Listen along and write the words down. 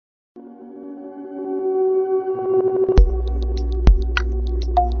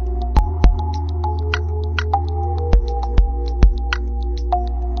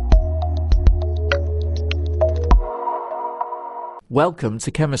Welcome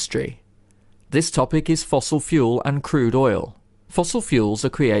to chemistry. This topic is fossil fuel and crude oil. Fossil fuels are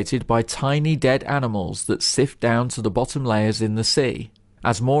created by tiny dead animals that sift down to the bottom layers in the sea.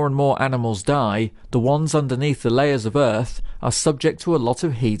 As more and more animals die, the ones underneath the layers of Earth are subject to a lot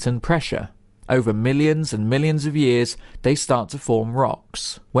of heat and pressure. Over millions and millions of years, they start to form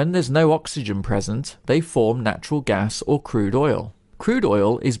rocks. When there's no oxygen present, they form natural gas or crude oil. Crude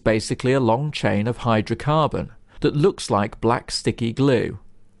oil is basically a long chain of hydrocarbon that looks like black sticky glue.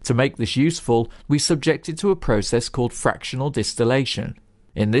 To make this useful, we subject it to a process called fractional distillation.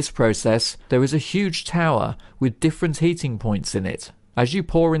 In this process, there is a huge tower with different heating points in it. As you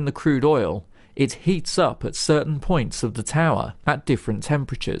pour in the crude oil, it heats up at certain points of the tower at different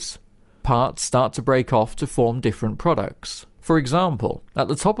temperatures. Parts start to break off to form different products. For example, at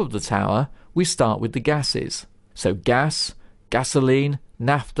the top of the tower, we start with the gases. So gas, gasoline,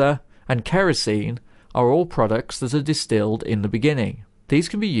 naphtha, and kerosene are all products that are distilled in the beginning. These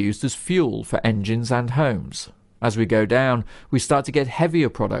can be used as fuel for engines and homes. As we go down, we start to get heavier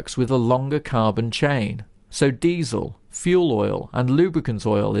products with a longer carbon chain. So diesel, fuel oil, and lubricant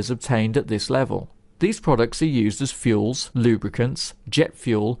oil is obtained at this level. These products are used as fuels, lubricants, jet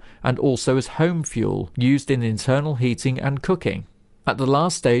fuel, and also as home fuel used in internal heating and cooking. At the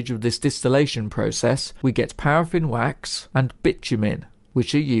last stage of this distillation process, we get paraffin wax and bitumen,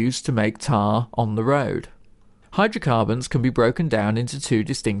 which are used to make tar on the road. Hydrocarbons can be broken down into two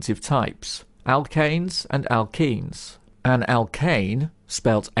distinctive types, alkanes and alkenes. An alkane,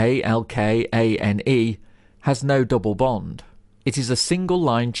 spelt A-L-K-A-N-E, has no double bond. It is a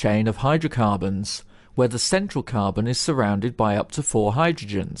single-line chain of hydrocarbons where the central carbon is surrounded by up to 4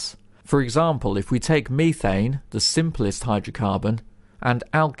 hydrogens. For example, if we take methane, the simplest hydrocarbon, and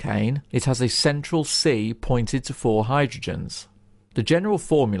alkane, it has a central C pointed to 4 hydrogens. The general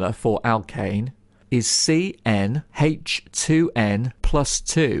formula for alkane is CnH2n plus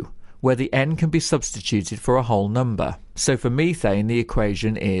 2, where the n can be substituted for a whole number. So for methane, the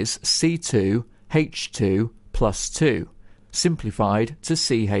equation is C2H2 plus 2, simplified to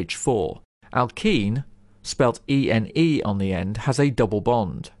CH4. Alkene, spelt E-N-E on the end, has a double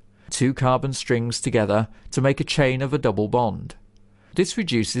bond. 2 carbon strings together to make a chain of a double bond. This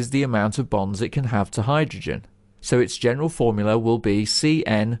reduces the amount of bonds it can have to hydrogen, so its general formula will be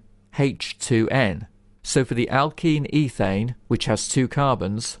CnH2n. So for the alkene ethane, which has 2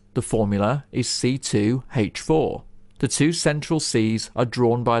 carbons, the formula is C2H4. The 2 central C's are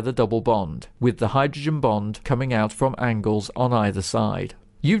drawn by the double bond, with the hydrogen bond coming out from angles on either side.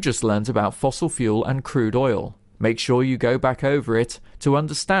 You've just learnt about fossil fuel and crude oil. Make sure you go back over it to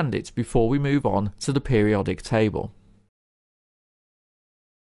understand it before we move on to the periodic table.